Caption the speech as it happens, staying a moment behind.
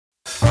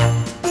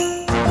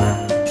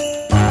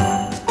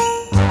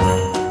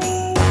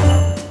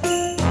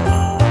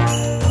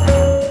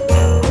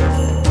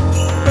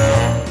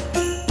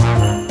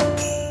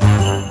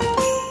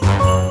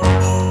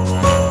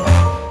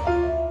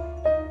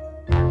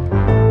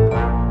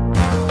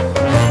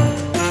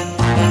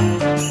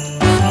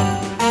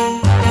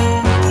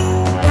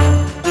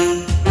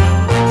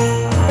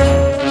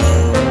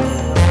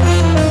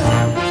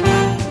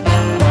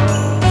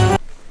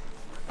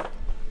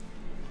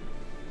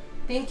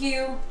Thank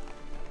you.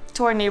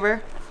 To our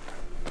neighbor.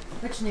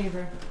 Which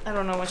neighbor? I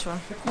don't know which one.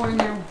 The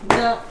corner.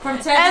 From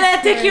Teddy's And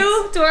then thank parents.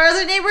 you to our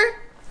other neighbor.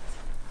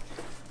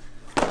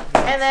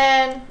 And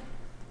then,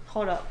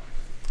 hold up.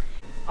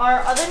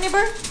 Our other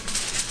neighbor.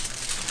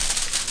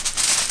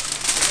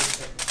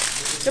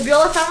 The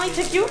Biola family,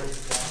 thank you.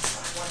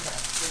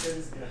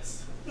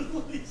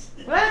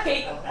 What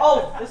cake?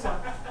 Oh, this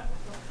one.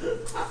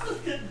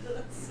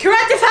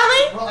 Karate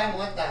family. No, I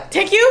want that.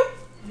 Thank you.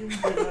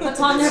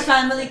 Katoner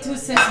family too,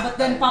 sis. But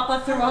then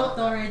Papa threw out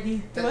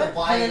already.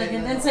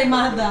 And then say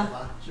Mada.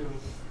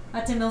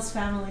 Ate Mills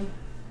family.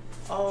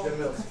 Oh,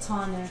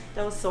 Katoner.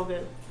 that was so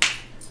good.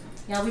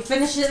 Yeah, we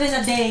finished it in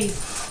a day.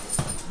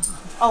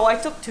 Oh, I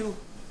took 2.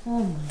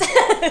 Oh.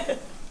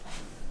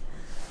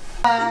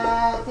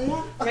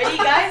 Ready,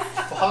 guys?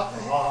 Fuck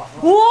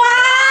off.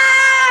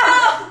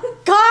 Wow!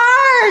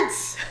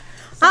 Cards!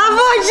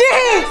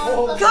 Emoji!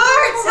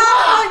 Cards!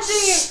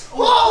 Emoji!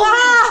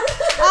 Wow!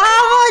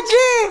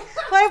 Emoji!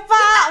 My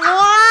pa!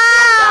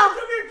 Wow!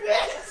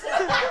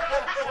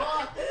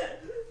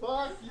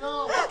 Fuck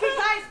yo. Okay,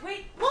 guys,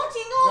 wait.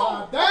 Mochi, no!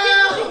 God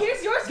damn! Okay,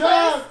 here's yours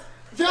God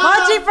first.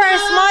 Mochi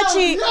first,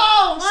 Mochi.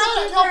 Yo, Mochi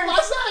shit, yo, first.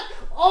 what's that?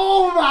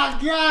 Oh my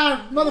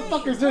god,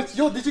 motherfuckers!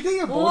 Yo, did you get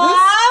your bonus?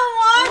 Wow,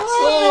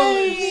 Mochi!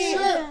 Holy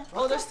shit!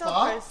 Oh, there's still Fuck.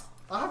 cards.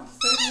 I have the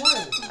same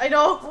one. I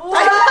know.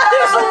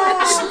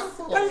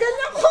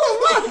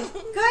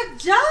 Good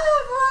job,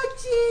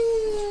 Mochi!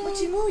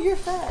 Mochi, Mo, you're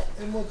fat.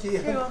 Emoji.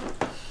 Here you go.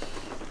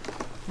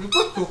 You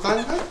put 2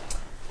 cans?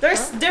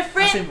 There's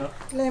different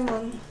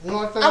Lemon.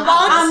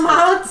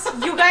 amounts.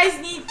 You guys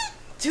need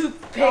to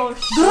pick.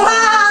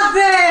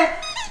 Grabe!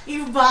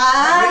 Iba!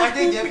 Are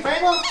they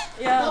different?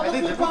 Yeah. Are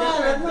they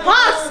different?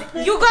 Boss,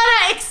 you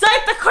gotta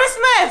excite the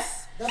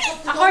Christmas.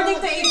 According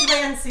to age ba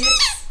yan, sis?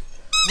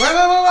 Wait.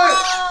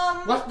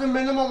 What's the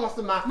minimum? What's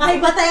the maximum?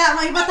 Mahibataya!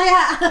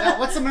 Yeah,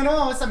 what's the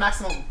minimum? What's the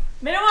maximum?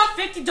 Minimum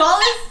 $50.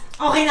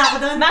 Okay na ako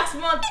dun.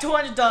 Maximum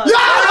 $200. Let's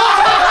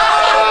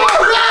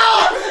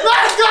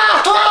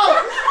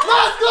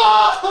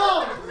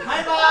go!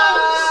 My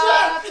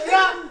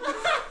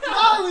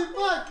Holy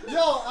fuck!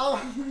 Yo,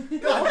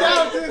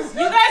 goddamn this.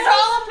 You guys are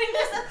all opening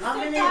this at the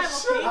same time,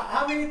 okay?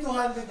 How many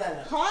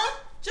 $200? Huh?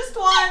 Just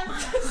one.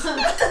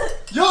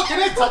 Yo,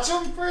 can I touch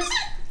him first?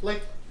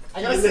 Like,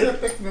 I gotta see the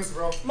thickness,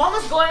 bro.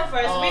 Mama's going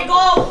first. We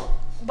go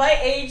by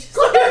age.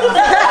 Fuck this!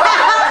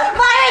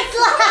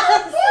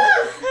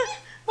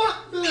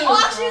 Oh,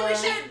 actually, we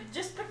should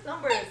just pick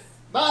numbers.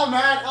 Nah,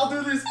 man, I'll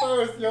do this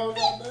first, yo.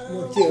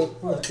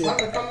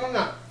 Goddamn. Come on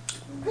now.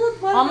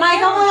 Oh my,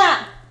 ka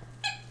muna!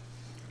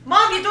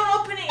 Mom, you don't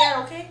open it yet,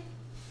 okay?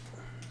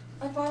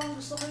 Ay, parang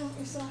gusto ko yung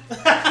isa.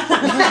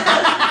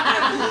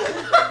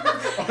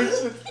 Oh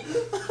shit.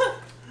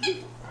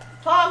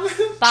 Pop.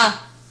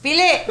 Pa!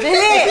 Pili!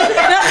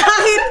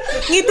 Nakakit!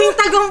 Ngiting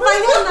tagumpay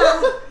yun ah!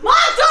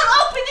 Mom, don't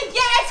open it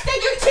yet! I said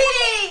you're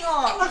cheating!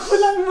 Oh. Ako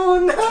lang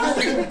muna!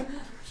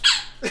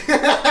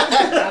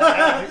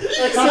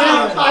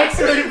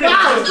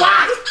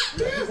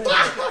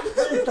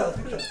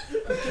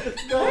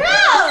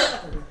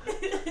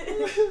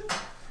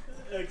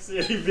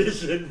 X-ray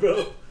vision,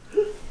 bro.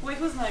 Wait,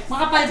 who's next?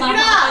 Makapal ba?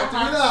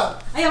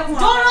 Ayaw ko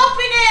Don't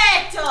open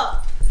it!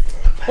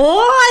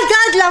 Oh my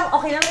God!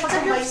 Okay lang pag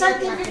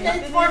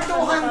certificate for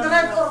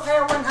 200 or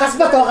kaya 100. Kas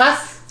ba to,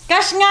 Kas?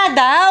 Cash nga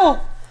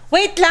daw!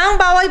 Wait lang,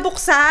 bawal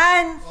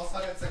buksan! Also,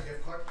 it's a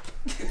gift card.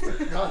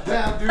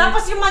 Goddamn, dude.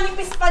 Tapos yung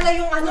manipis pala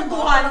yung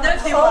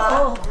 200, di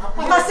ba?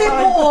 Kasi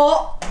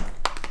buo.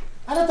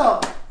 Ano to?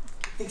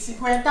 Tig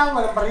 50,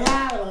 walang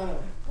barya, walang ano.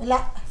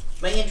 Wala.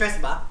 May interest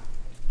ba?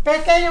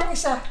 Peke yung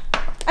isa.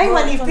 Ay,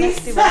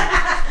 manipis. Diba?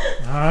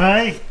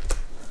 Ay!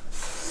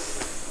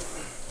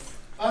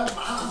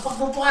 Pag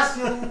bubukas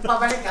yung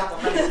pabalik ka,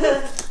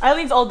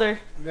 Eileen's older.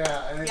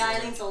 Yeah,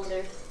 Eileen older.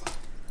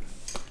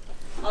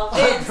 Oh,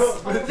 Vince!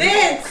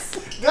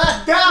 Vince!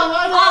 God damn,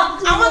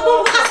 Ang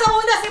magbubukas sa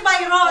una si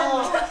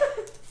Byron!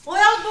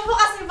 Wala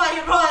magbubukas si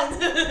Byron!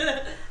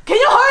 Can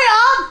you hurry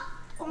up?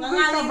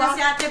 Nangaling na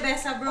si Ate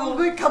Besa, bro.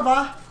 Unggoy ka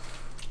ba?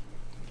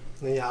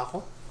 Naiya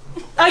ako?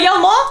 Ayaw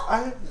mo?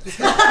 Ay.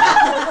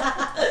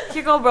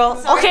 Here go, bro.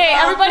 Okay,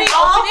 everybody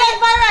open it.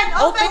 Byron!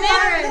 Open it.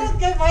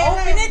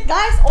 Open it,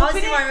 guys. Oh, Open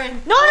si it.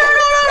 Byron. No.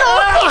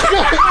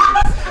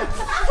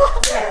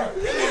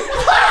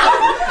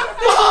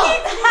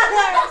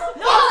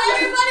 No,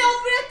 everybody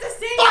open it at the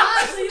same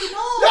time so you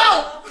know.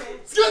 No!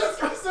 It's good, it's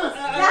Christmas!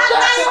 Lahat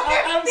tayo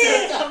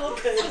 50!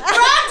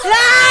 Lahat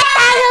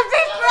tayo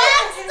big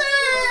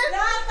Prankster!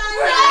 Lahat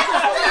tayo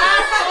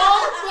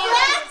Oh,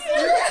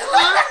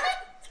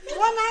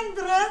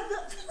 100!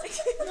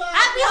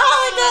 Happy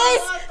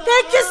holidays!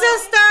 Thank you,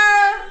 sister!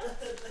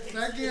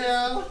 thank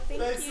you!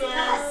 Thanks,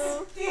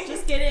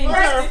 Just kidding.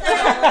 Yeah,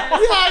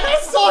 I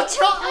got so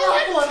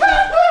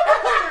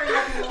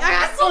I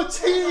got so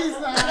cheese,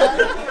 man!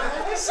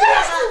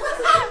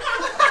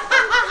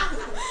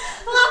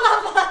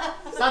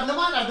 Sad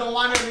naman, I don't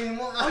want it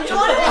anymore. You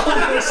want it?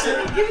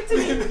 Give it to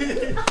me.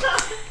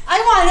 I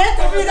want it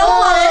if you don't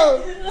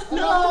want it.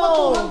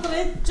 No!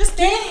 Just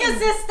Thank kidding. you,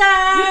 sister!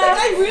 You think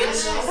I'm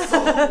rich?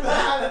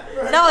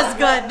 That was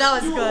good. That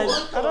was good.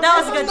 That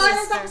was good,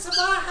 Bayad sister. ako sa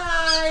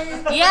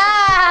bahay!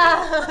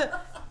 Yeah!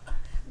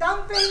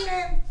 Down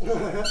payment!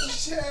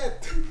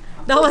 Shit!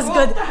 That was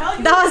good.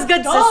 That was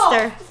good,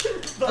 sister.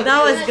 That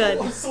was good.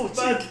 So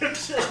cheap.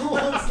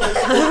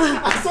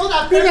 I saw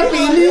that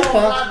pinapili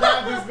pa!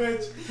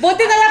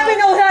 Buti na lang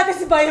pinuha natin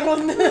si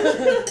Byron.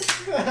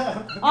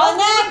 On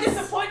next!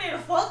 Disappointed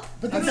as fuck.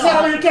 Ba't ito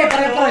sa kami kay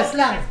pare-pares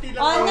lang?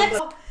 On next!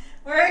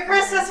 Merry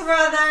Christmas,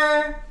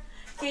 brother!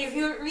 Okay, if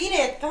you read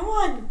it, come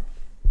on.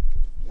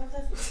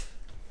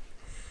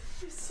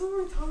 You're so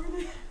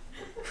retarded.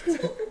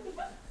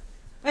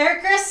 Merry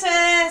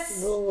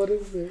Christmas! No, what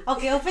is it?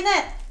 Okay, open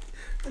it.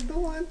 I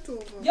don't want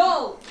to.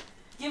 Yo,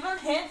 give him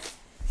hints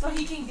so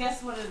he can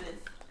guess what it is.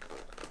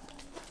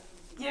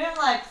 Give him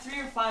like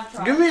 3 or 5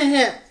 tries. Give me a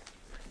hint.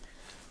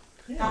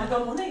 Gotta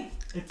go muna eh.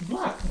 It's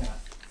black now.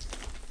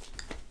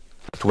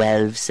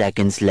 12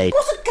 seconds later.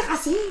 Kusog ka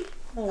kasi!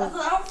 That's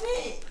the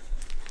outfit.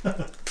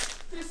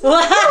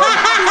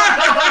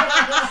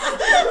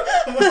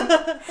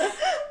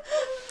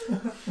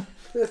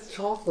 It's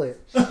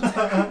chocolate.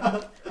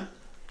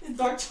 It's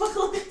dark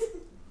chocolate.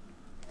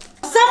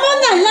 Someone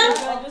na lang!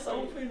 I just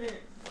opened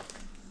it.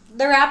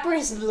 The wrapper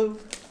is blue.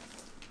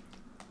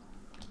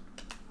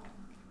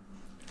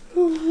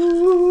 Dude,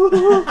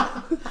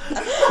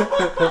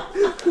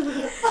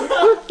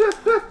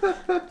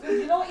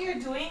 you know what you're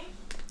doing?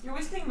 You're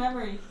wasting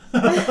memory.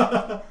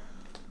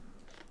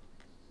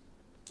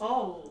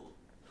 Oh.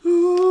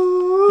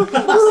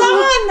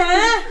 Someone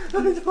na!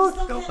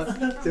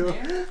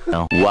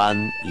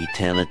 One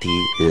eternity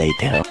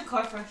later. The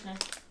car freshener.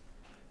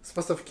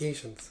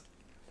 Specifications.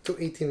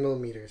 218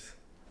 millimeters.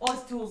 Oh,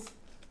 it's tools.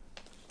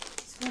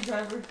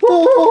 Screwdriver.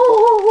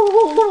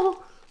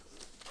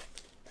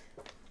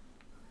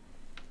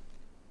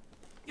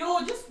 Yo,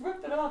 just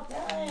rip it off.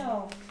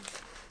 Damn.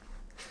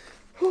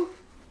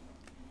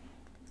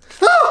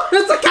 Oh,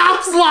 it's a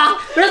caps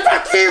lock! It's a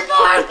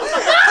keyboard!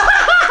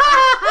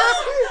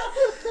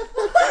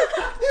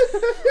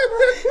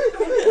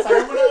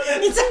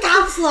 It's a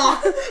caps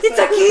lock! It's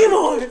a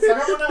keyboard!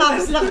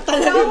 Caps lock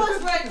That talaga. was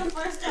right the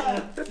first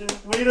time.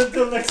 Wait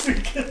until next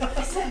week.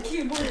 I said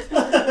keyboard.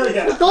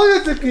 Yeah. I told you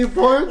it's a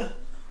keyboard!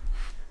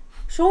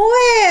 Show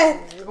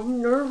it! I'm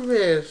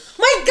nervous.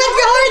 My God,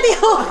 you already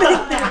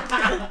opened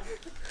it!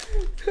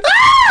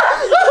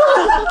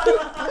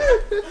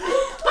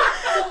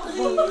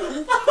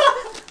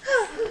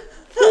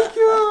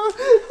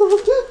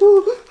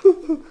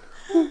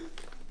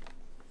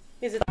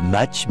 Is it?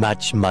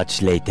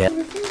 Much later.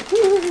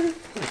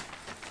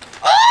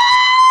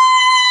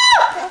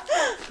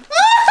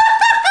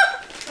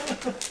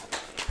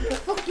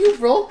 Fuck you,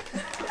 bro.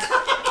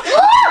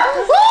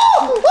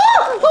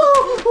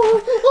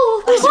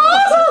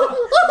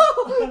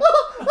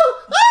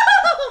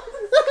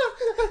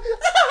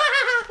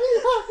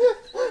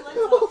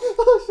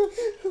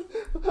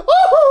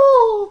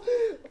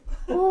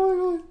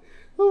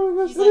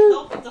 He's like,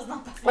 nope, it does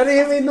not pass. I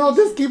didn't even know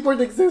this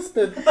keyboard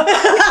existed.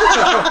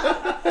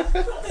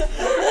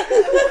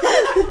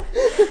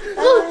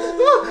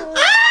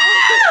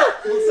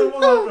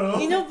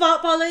 You know,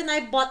 Paolo and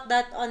I bought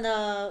that on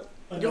a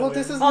Yo,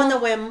 this is on a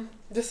whim.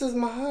 This is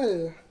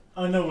mahal.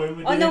 Oh no,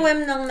 we On a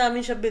whim lang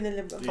namin siya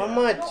binili. How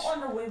much? No,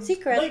 on a whim.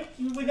 Secret. Like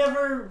we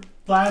never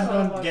planned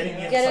on getting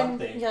him Get him,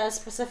 something. yeah,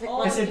 specific Oh,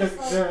 one. Kasi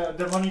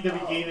the money that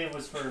we gave him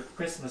was for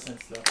Christmas and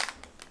stuff.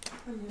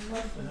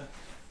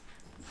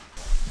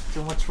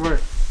 Too much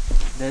work.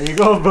 There you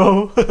go,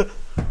 bro.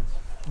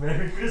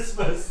 Merry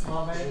Christmas,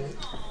 my man.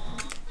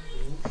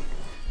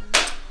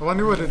 I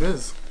wonder what it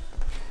is.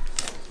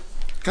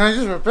 Can I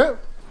just rip it?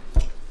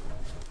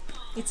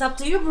 It's up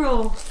to you,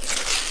 bro.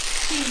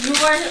 You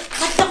are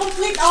like the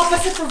complete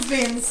opposite of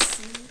Vince.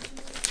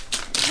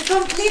 The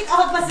complete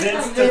opposite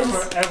Vince of took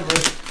Vince. forever.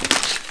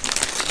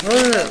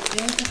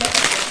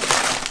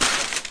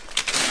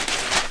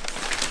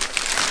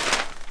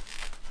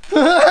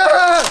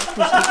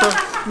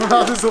 My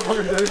mouth is so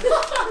fucking dirty.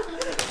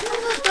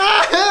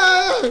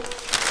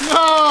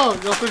 No!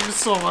 Y'all thank you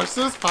so much,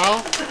 sis, pal.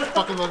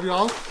 Fucking love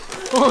y'all.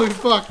 Holy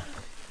fuck.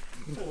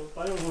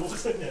 Paano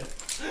bubuksan yan?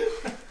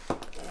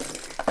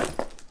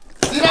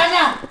 Sira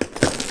na!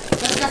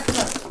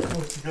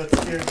 Oh, she got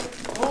scared.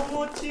 Oh,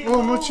 Mochi!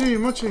 Oh, Mochi,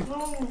 Mochi.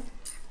 No.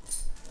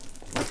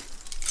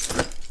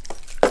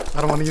 I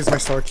don't want to use my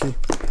star key.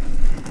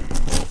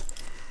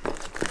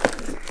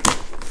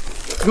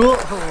 Go.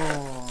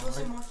 Oh,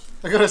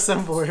 I gotta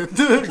assemble it.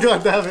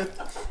 God damn it.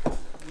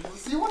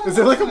 Is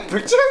it like a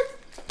picture?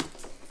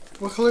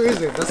 What color is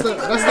it? That's the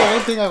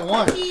one thing I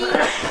want.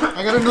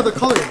 I gotta know the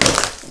color.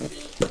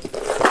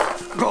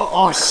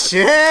 Oh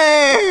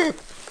shit!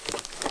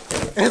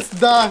 It's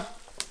the.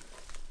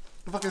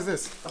 The fuck is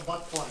this? A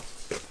butt plug.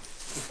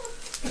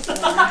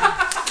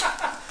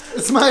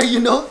 It's my,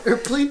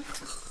 airplane.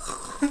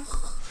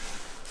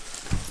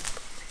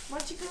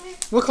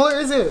 What color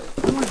is it?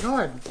 Oh my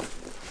god.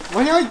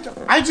 Why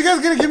aren't you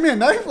guys gonna give me a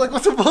knife? Like,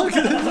 what the fuck?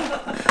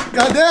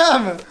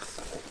 Goddamn!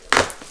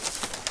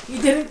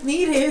 You didn't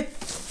need it.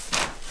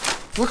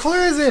 What color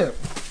is it?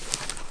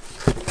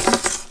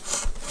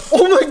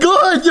 Oh my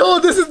god, yo,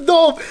 this is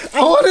dope! I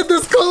wanted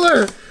this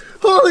color!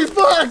 Holy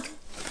fuck!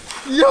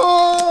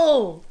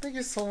 Yo! Thank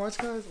you so much,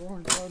 guys. Oh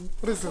my god.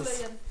 What is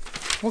this?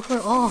 What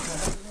color? Oh.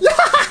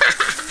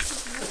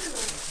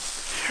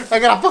 I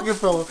got a fucking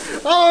pillow.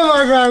 Oh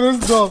my god, this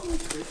is dope.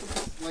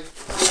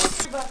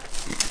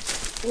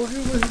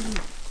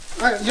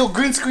 Alright, yo,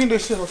 green screen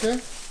this shit, okay?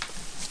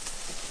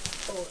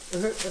 Oh,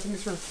 is it? I think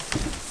it's yours.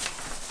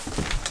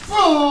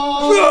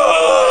 Oh!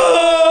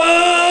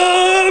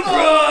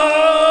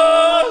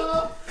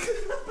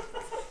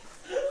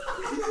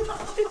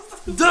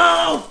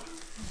 No!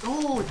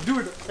 Oh,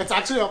 dude, it's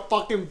actually a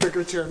fucking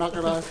bigger chair, not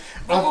gonna lie.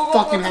 I'm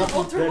fucking happy.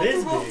 That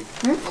is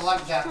big. I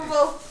like jacket.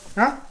 Turbo.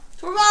 Huh?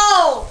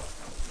 Turbo.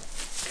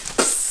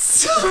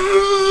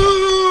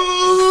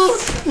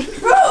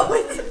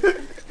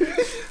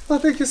 Oh,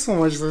 thank you so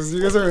much, Liz.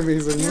 You guys are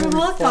amazing. You're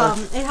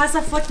welcome. It has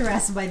a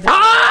footrest by the way.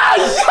 Ah,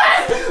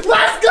 yes!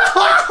 Let's go!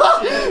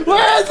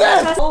 Where is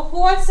it? Oh, who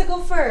wants to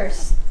go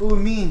first? Oh,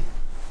 me.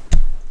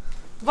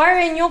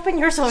 Byron, you open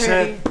yours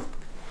already. Shit.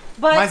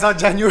 But Mine's on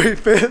January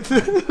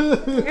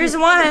 5th. here's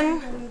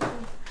one.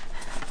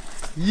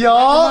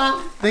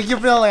 Yo! Thank you,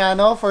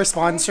 Priliano, for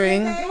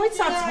sponsoring. No, it's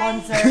not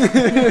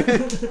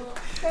sponsored.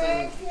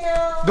 Thank you.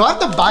 Do I have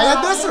to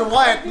buy this or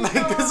what? Like,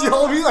 cause you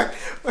owe me like,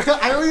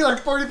 I owe you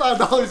like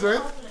 $45,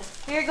 right?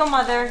 Here you go,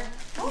 mother.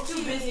 I'm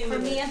too busy For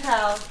with me it. and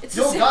Pal.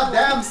 Yo,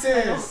 goddamn,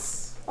 sis.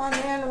 Paano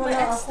yan? Wala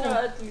ako. Extra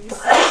at least.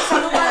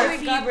 Why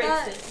we got breaks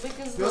that? it.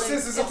 Because Yo,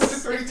 sis, is it up to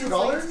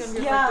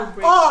 $32? Yeah.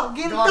 Oh,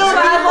 ginto! God,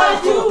 I want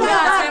to do Yeah, so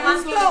that! I'm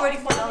asking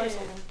 $44.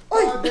 Uy!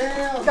 Oh,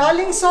 damn.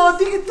 Galing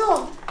Saudi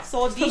ito!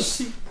 Sodi.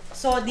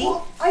 Sodi.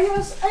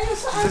 Ayos sa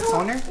Is it ano?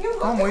 toner? Yung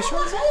Oh,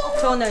 moisturizer?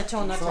 Toner,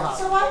 toner.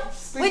 Sa what?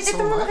 Wait,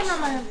 ito muna ka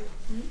naman.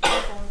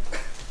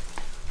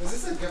 Is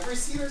this a gift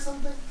receipt or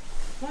something?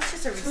 What's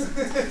just a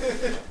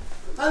receipt?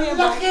 Ang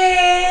laki!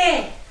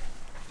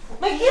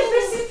 May gift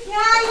receipt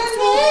nga! Yan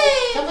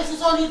eh! Saan ba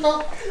susoli ito?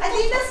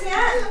 Adidas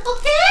nga!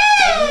 Okay!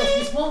 Adidas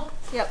mismo?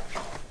 Yep.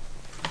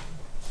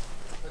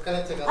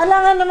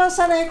 Alangan naman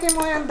sa Nike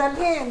mo yung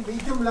dalhin.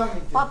 Medium lang.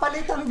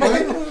 Papalitan ba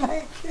yun ng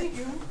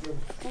Nike?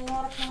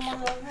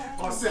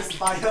 Oh, sis,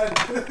 bayan.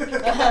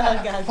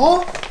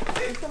 Oh,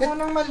 Ito mo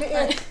ng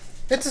maliit.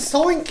 it's a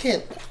sewing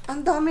kit.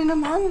 Ang dami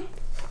naman.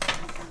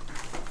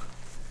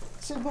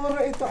 Siguro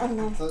ito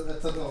ano.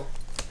 That's a go.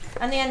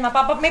 Ano yan,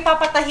 may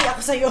papatahi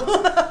ako sa'yo.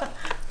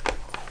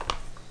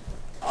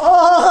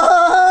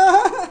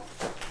 Oh!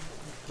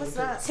 What's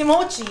that? Si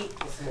Mochi.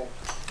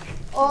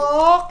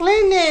 Oh,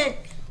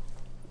 clinic.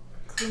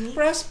 Clinic?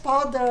 Press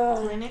powder.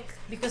 Clinic?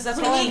 Because that's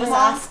what he was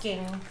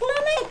asking.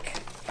 Clinic.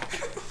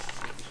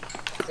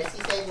 Messi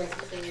sa'yo.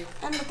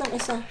 Ano itong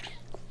isa?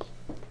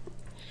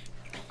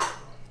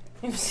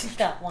 You've seen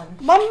that one.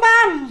 Bam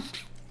Bam!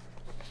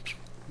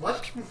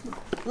 What?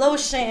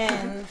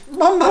 Lotion.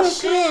 Bam Bam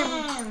cream.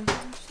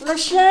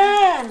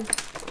 Lotion.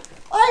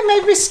 Ay,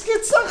 may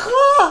biscuits ako!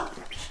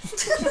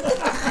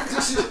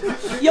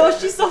 Yo,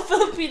 she's so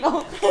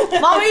Filipino.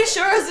 Mom, are you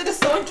sure? Is it a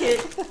sewing kit?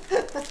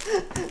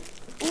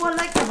 Oh, I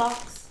like the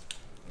box.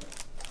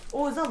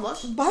 Oh, is that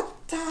Lush?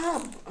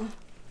 Bathtub.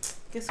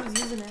 Guess who's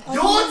using it?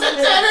 Yo, it's a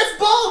tennis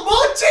ball,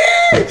 Mochi!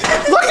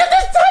 Look at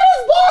this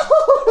tennis ball!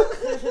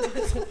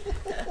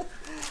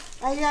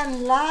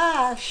 Ayan,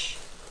 Lush.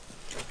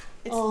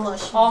 It's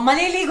Lush. Oh,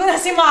 maliligo na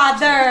si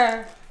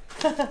mother.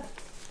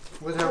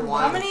 With her How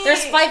wine. many?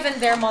 There's 5 in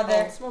there, Oh,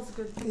 mother. it smells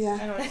good. Yeah.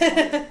 I know it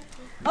smells.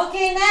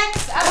 Okay,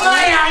 next.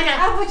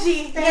 Abu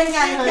G. Yan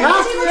yan. Ha?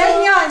 Yan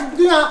yan.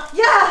 Hindi nga.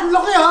 Yeah. Ang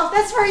laki ha.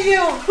 That's for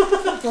you.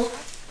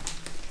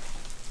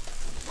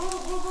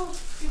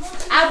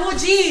 Abu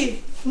G.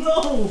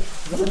 No!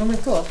 Baka naman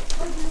ito ah.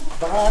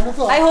 Baka ano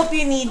to I hope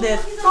you need it.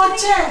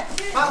 Kotse.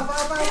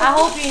 I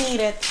hope you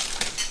need it.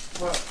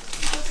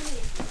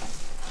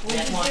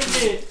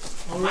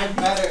 Mine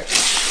better.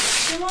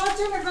 Si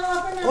Kotse,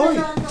 nagawa pa na Oy.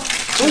 regalo.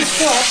 Toys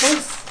ko ah,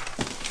 toys.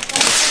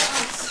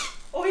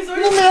 Oh, he's Ano,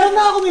 already. meron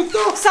na ako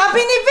nito.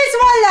 Sabi ni Viz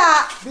wala.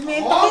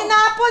 Binenta ko.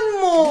 Tinapon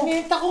mo.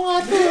 Binenta ko nga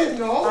ito eh.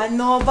 No?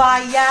 Ano ba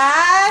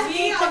yan?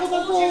 Binenta ko na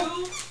to.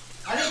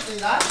 I didn't say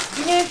that.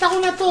 Binenta ko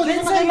na to. Hindi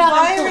ko Vince na and kailangan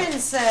to. Byron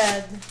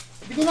said.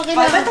 Hindi ko na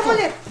kailangan Palta to. mo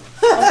ulit.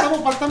 Palta mo,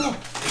 palta mo.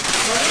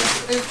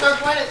 It's store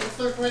credit. It's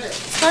store credit.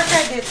 Start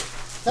credit.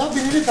 Saan ko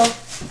binili to?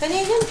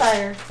 Canadian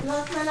Tire.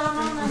 Lahat na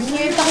lamang na.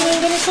 Binenta ko na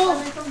yung ganito.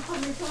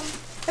 Palitan.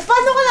 Eh,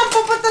 paano ka lang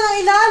pupunta ng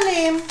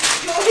ilalim?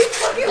 Hindi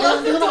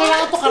ko na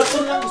kailangan to.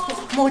 Karton lang gusto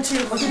ko. Mochi.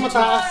 Kasi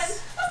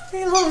mataas.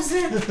 He loves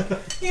it.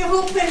 He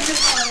opens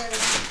it.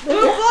 Good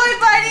boy,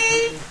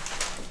 buddy!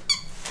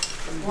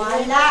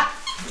 Wala.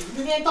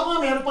 Binenta ko nga,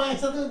 meron pa nga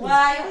isa doon.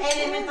 Wala yung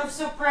element of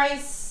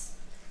surprise.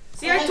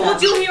 See, I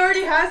told you he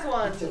already has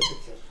one.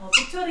 Oh,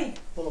 picture eh.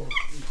 Oh.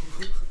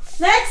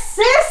 Next,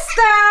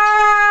 sister!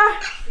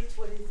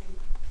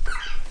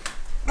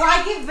 Well,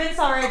 I gave Vince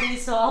already,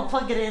 so I'll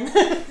plug it in.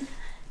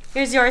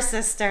 Here's your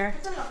sister.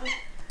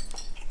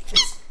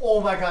 Oh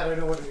my god, I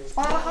know what it is.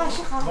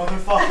 Motherfucker.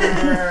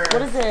 Motherfucker.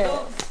 What is it?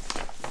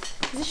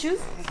 Is it shoes?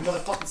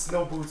 Motherfucking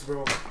snow boots,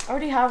 bro. I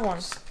already have one.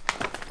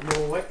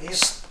 No, what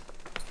is?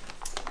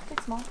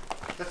 It's small.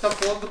 That's a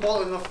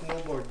foldable enough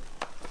snowboard.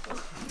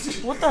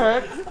 What the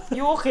heck?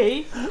 You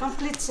okay?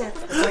 Complete set.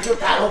 It's like a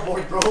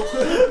paddleboard, bro.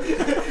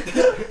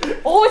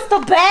 Oh, it's the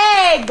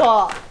bag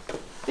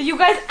that you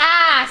guys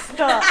asked.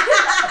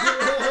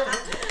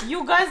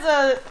 You guys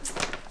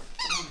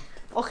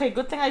okay,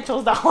 good thing I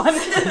chose that one.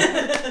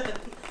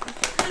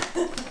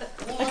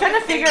 I kind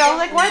of figured, I was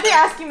like, why are they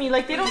asking me?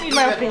 Like, they don't need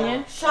my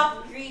opinion.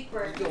 Shop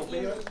creeper.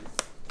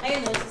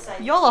 Ayun, nasa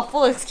side. Y'all are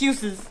full of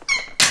excuses.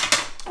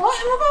 But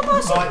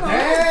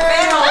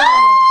damn!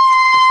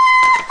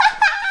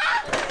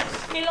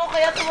 Kailan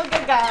kaya ito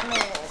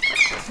magagamit?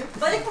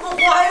 Balik mo kung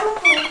ayaw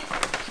mo.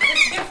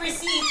 Let's give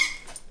receipt.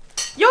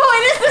 Yo,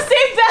 it is the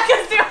same bag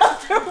as the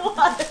other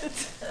one!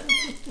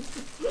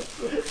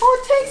 Oh,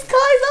 thanks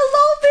guys, I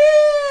love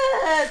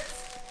it!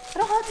 I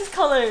don't have this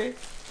color.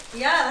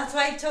 Yeah, that's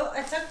why I took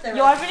the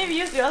Yo, I haven't even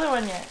used the other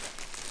one yet.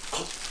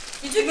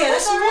 Did you get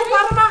it already?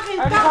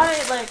 I already got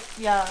it like,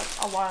 yeah,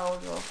 a while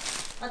ago.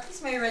 At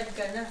least may red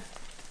ka na.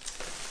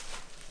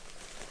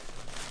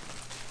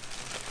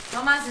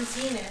 Mama hasn't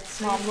seen it.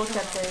 So Mom, look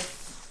at this.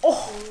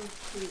 Oh!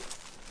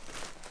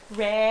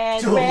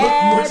 Red, Dude,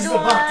 red look, Mochi's one.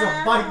 about to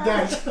bite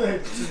that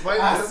shit. She's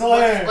biting I it.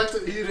 swear. She's about to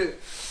eat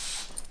it.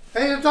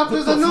 Hey, the top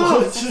is a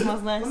nose. That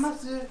smells nice. Mama,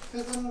 see,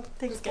 there's a-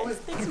 Thanks guys,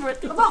 thanks for it.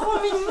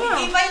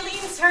 Okay,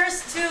 Eileen's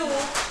hers too.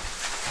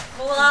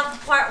 We'll have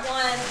part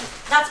 1.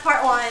 That's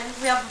part 1.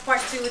 We have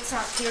part 2. It's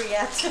not here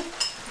yet.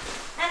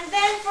 And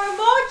then for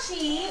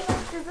Mochi.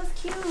 This is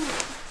cute.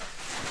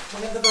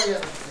 Maganda ba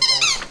yan?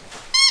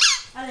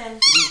 Alin?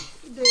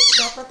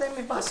 Dapat ay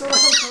may paso lang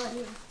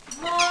tayo.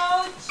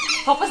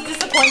 Mochi. Papa's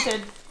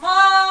disappointed.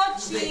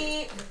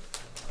 Mochi.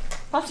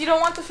 Pops, you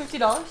don't want the $50?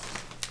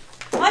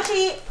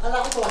 Mochi. Ala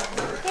ko to.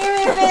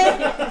 Here,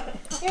 baby.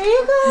 Here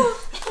you go.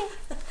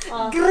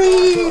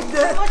 Greed!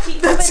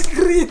 Mochi. That's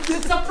greed!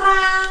 It's a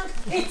prank.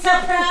 It's a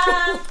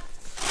prank.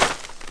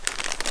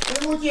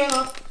 Ano mo yan,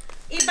 ha?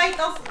 I-bite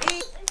off.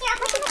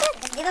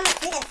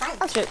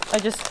 Oh shit, I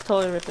just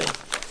totally ripped it.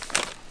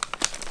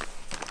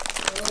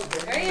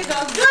 There you go.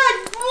 Good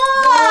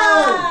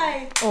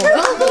boy. Oh.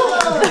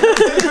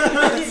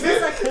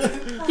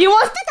 He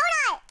wants to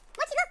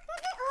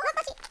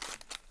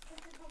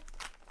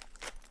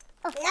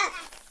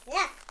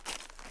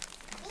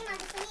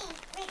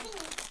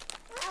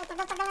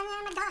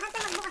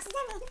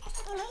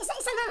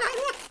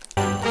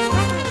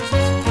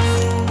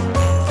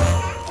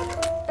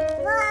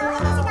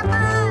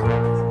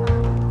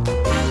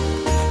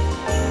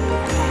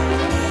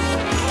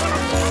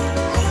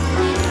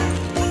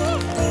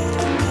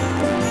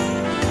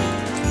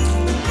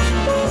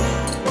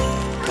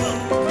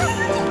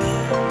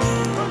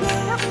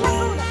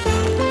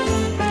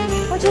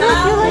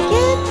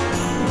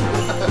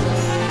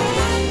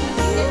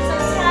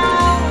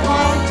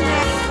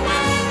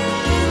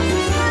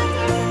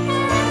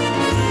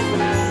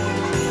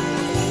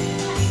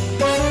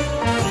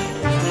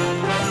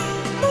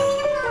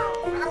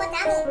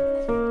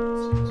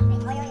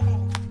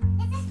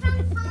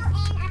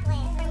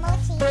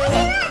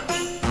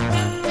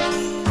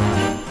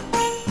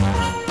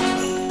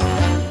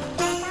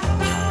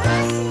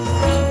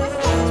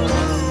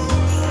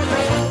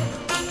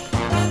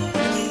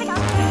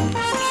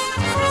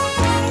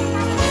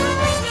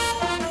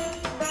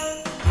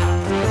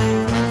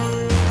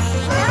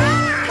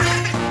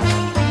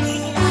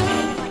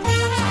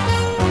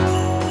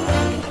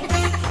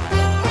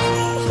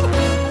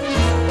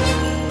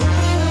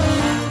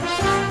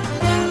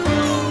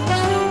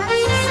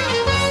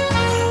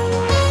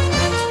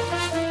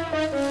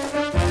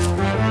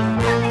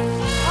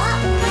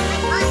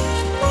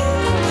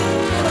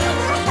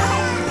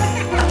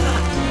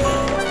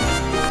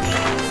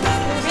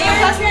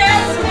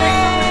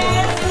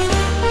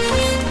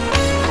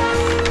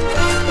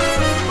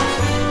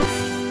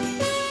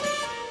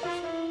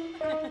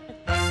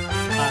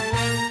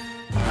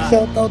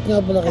Shoutout nga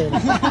pala kayo.